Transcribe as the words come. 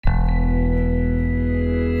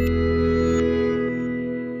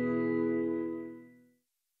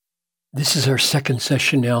This is our second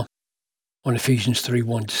session now on Ephesians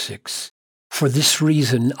 3:1-6. For this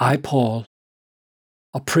reason, I, Paul,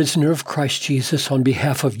 a prisoner of Christ Jesus on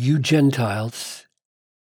behalf of you Gentiles,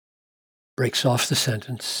 breaks off the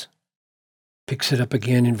sentence, picks it up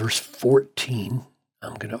again in verse 14,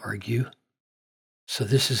 I'm going to argue. So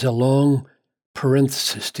this is a long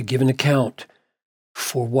parenthesis to give an account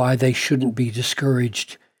for why they shouldn't be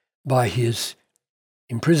discouraged by his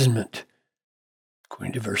imprisonment.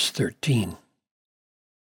 Going to verse 13.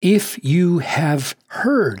 If you have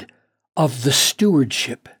heard of the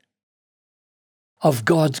stewardship of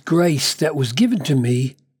God's grace that was given to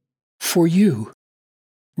me for you,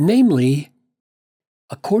 namely,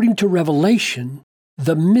 according to Revelation,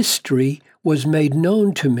 the mystery was made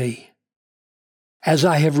known to me, as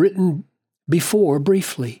I have written before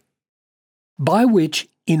briefly, by which,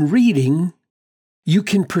 in reading, you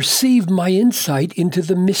can perceive my insight into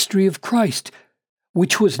the mystery of Christ,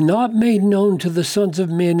 which was not made known to the sons of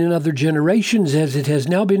men in other generations, as it has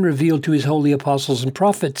now been revealed to his holy apostles and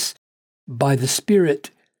prophets by the Spirit.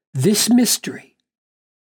 This mystery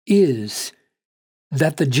is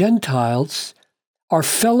that the Gentiles are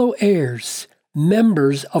fellow heirs,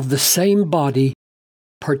 members of the same body,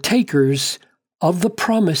 partakers of the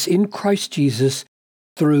promise in Christ Jesus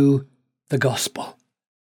through the gospel.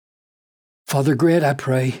 Father, grant, I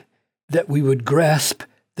pray, that we would grasp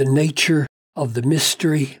the nature of the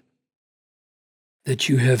mystery that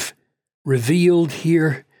you have revealed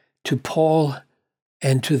here to Paul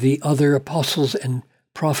and to the other apostles and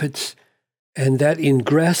prophets, and that in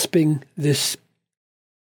grasping this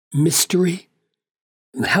mystery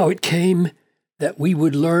and how it came, that we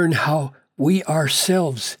would learn how we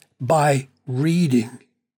ourselves, by reading,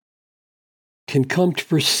 can come to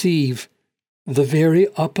perceive the very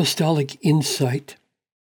apostolic insight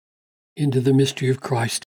into the mystery of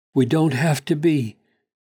Christ. We don't have to be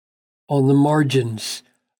on the margins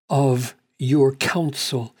of your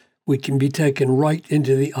counsel. We can be taken right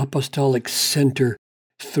into the apostolic center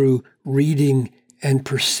through reading and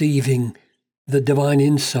perceiving the divine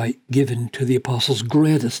insight given to the apostles.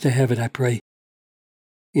 Grant us to have it, I pray.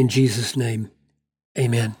 In Jesus' name,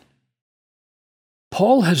 amen.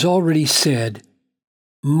 Paul has already said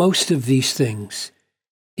most of these things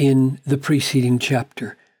in the preceding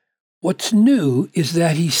chapter. What's new is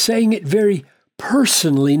that he's saying it very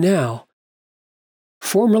personally now.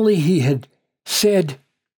 Formerly, he had said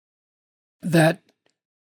that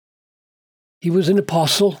he was an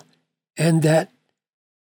apostle and that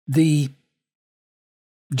the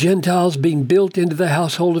Gentiles being built into the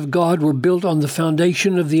household of God were built on the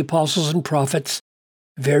foundation of the apostles and prophets,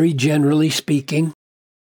 very generally speaking.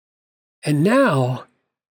 And now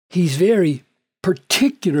he's very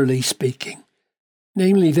particularly speaking,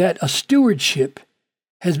 namely that a stewardship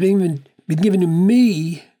has been given to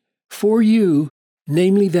me for you,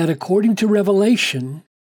 namely that according to Revelation,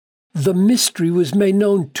 the mystery was made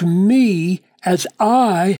known to me as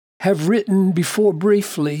I have written before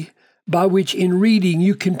briefly, by which in reading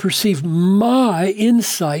you can perceive my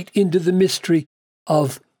insight into the mystery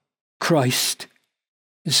of Christ.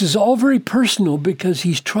 This is all very personal because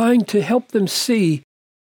he's trying to help them see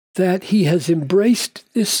that he has embraced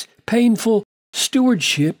this painful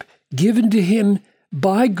stewardship given to him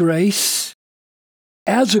by grace,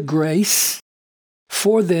 as a grace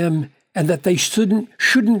for them, and that they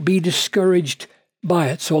shouldn't be discouraged by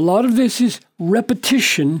it. So a lot of this is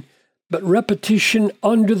repetition, but repetition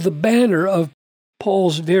under the banner of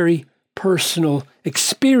Paul's very personal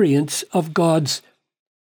experience of God's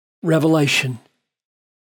revelation.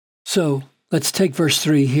 So let's take verse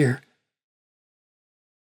 3 here.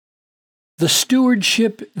 The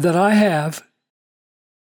stewardship that I have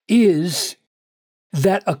is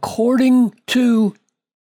that according to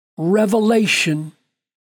Revelation,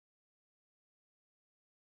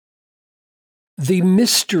 the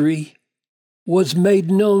mystery was made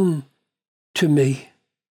known to me,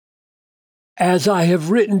 as I have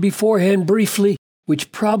written beforehand briefly,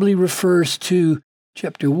 which probably refers to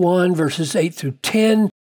chapter 1, verses 8 through 10,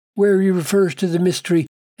 where he refers to the mystery,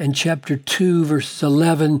 and chapter 2, verses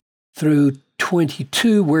 11 through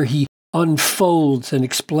 22, where he unfolds and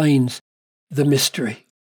explains the mystery.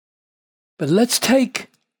 But let's take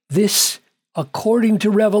this according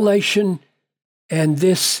to Revelation and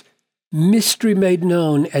this mystery made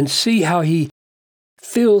known and see how he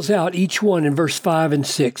fills out each one in verse 5 and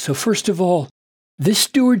 6. So first of all, this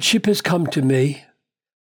stewardship has come to me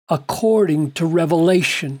according to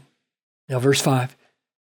Revelation. Now verse 5.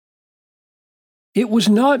 It was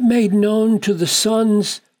not made known to the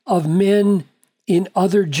sons of men in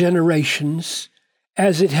other generations,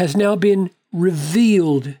 as it has now been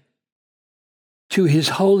revealed to his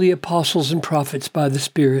holy apostles and prophets by the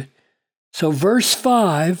Spirit. So verse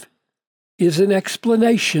 5 is an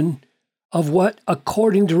explanation of what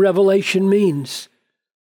according to Revelation means.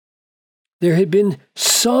 There had been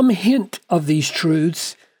some hint of these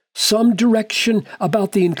truths, some direction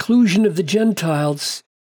about the inclusion of the Gentiles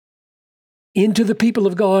into the people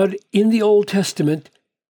of God in the Old Testament,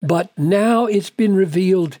 but now it's been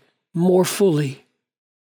revealed more fully.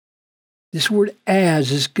 This word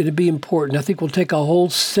as is going to be important. I think we'll take a whole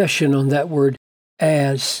session on that word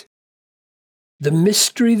as. The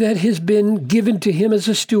mystery that has been given to him as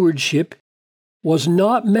a stewardship was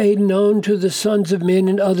not made known to the sons of men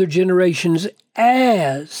in other generations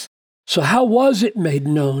as. So how was it made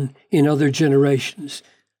known in other generations?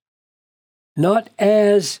 Not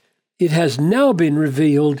as it has now been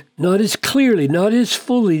revealed, not as clearly, not as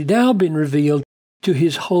fully now been revealed to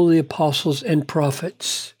his holy apostles and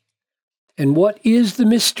prophets. And what is the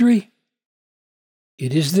mystery?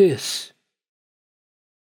 It is this.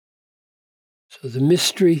 So the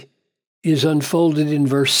mystery is unfolded in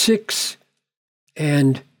verse 6,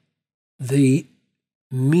 and the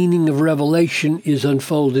meaning of Revelation is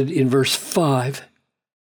unfolded in verse 5.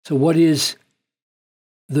 So what is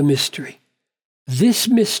the mystery? This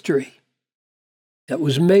mystery that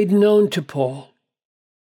was made known to Paul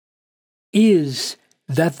is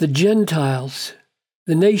that the Gentiles,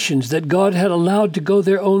 the nations that God had allowed to go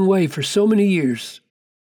their own way for so many years,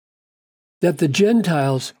 that the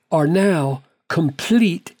Gentiles are now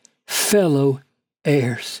complete fellow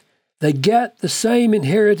heirs. They get the same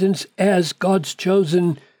inheritance as God's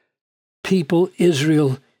chosen people,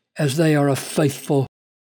 Israel, as they are a faithful,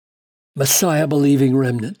 Messiah-believing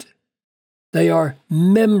remnant. They are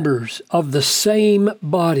members of the same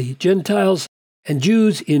body, Gentiles and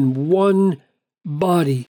Jews in one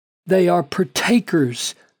body. They are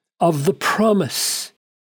partakers of the promise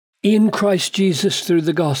in Christ Jesus through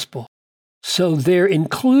the gospel. So their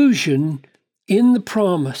inclusion in the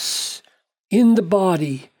promise, in the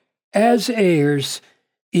body, as heirs,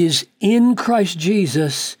 is in Christ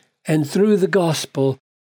Jesus and through the gospel.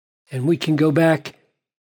 And we can go back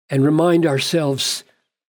and remind ourselves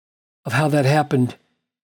of how that happened.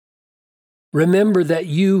 Remember that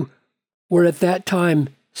you were at that time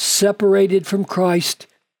separated from Christ,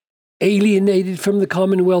 alienated from the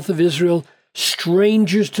commonwealth of Israel,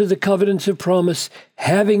 strangers to the covenants of promise,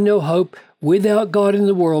 having no hope, without God in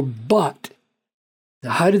the world. But now,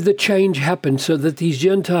 how did the change happen so that these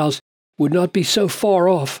Gentiles would not be so far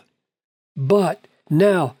off? But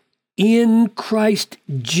now, in Christ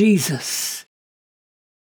Jesus,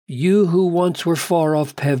 you who once were far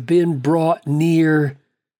off have been brought near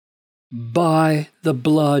by the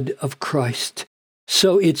blood of Christ.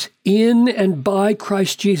 So it's in and by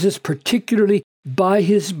Christ Jesus, particularly by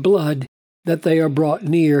his blood, that they are brought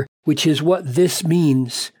near, which is what this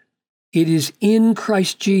means. It is in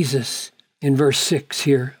Christ Jesus, in verse 6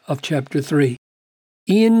 here of chapter 3.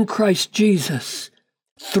 In Christ Jesus,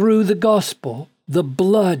 through the gospel, the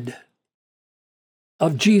blood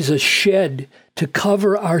of Jesus shed to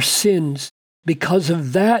cover our sins. Because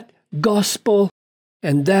of that gospel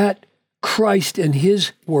and that Christ and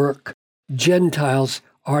his work, Gentiles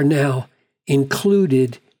are now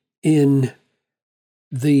included in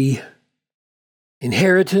the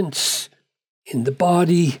inheritance, in the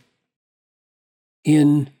body,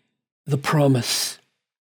 in the promise.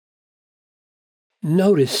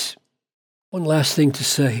 Notice one last thing to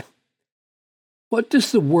say. What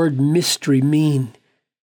does the word mystery mean?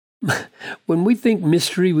 When we think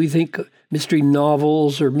mystery, we think mystery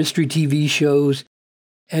novels or mystery TV shows,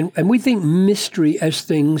 and we think mystery as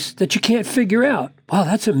things that you can't figure out. Wow,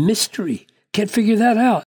 that's a mystery. Can't figure that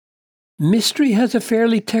out. Mystery has a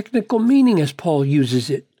fairly technical meaning as Paul uses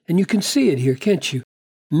it, and you can see it here, can't you?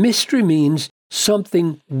 Mystery means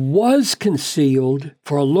something was concealed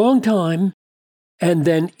for a long time and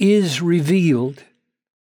then is revealed.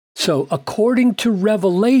 So according to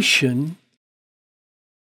Revelation,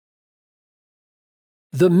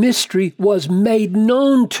 the mystery was made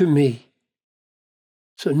known to me.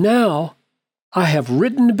 So now I have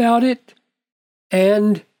written about it,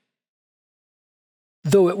 and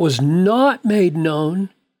though it was not made known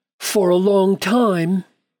for a long time,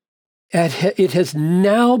 it has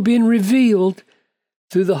now been revealed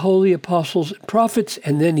through the holy apostles and prophets.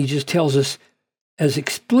 And then he just tells us as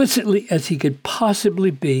explicitly as it could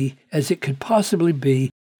possibly be,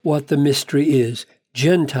 what the mystery is.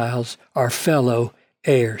 Gentiles are fellow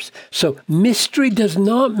heirs. So mystery does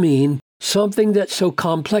not mean something that's so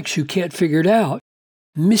complex you can't figure it out.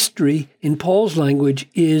 Mystery, in Paul's language,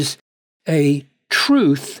 is a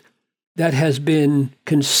truth that has been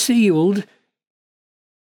concealed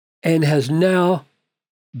and has now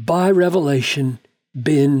by revelation,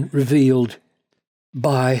 been revealed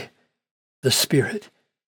by the Spirit.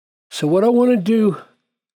 So what I want to do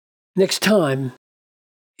next time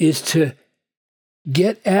is to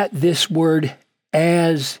get at this word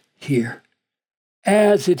as here,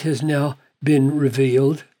 as it has now been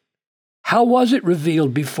revealed. How was it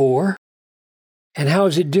revealed before? And how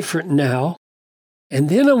is it different now? And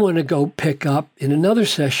then I want to go pick up in another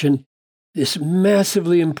session this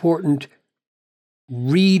massively important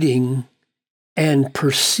reading and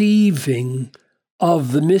perceiving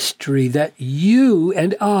of the mystery that you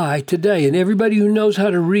and I today, and everybody who knows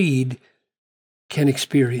how to read, can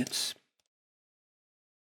experience.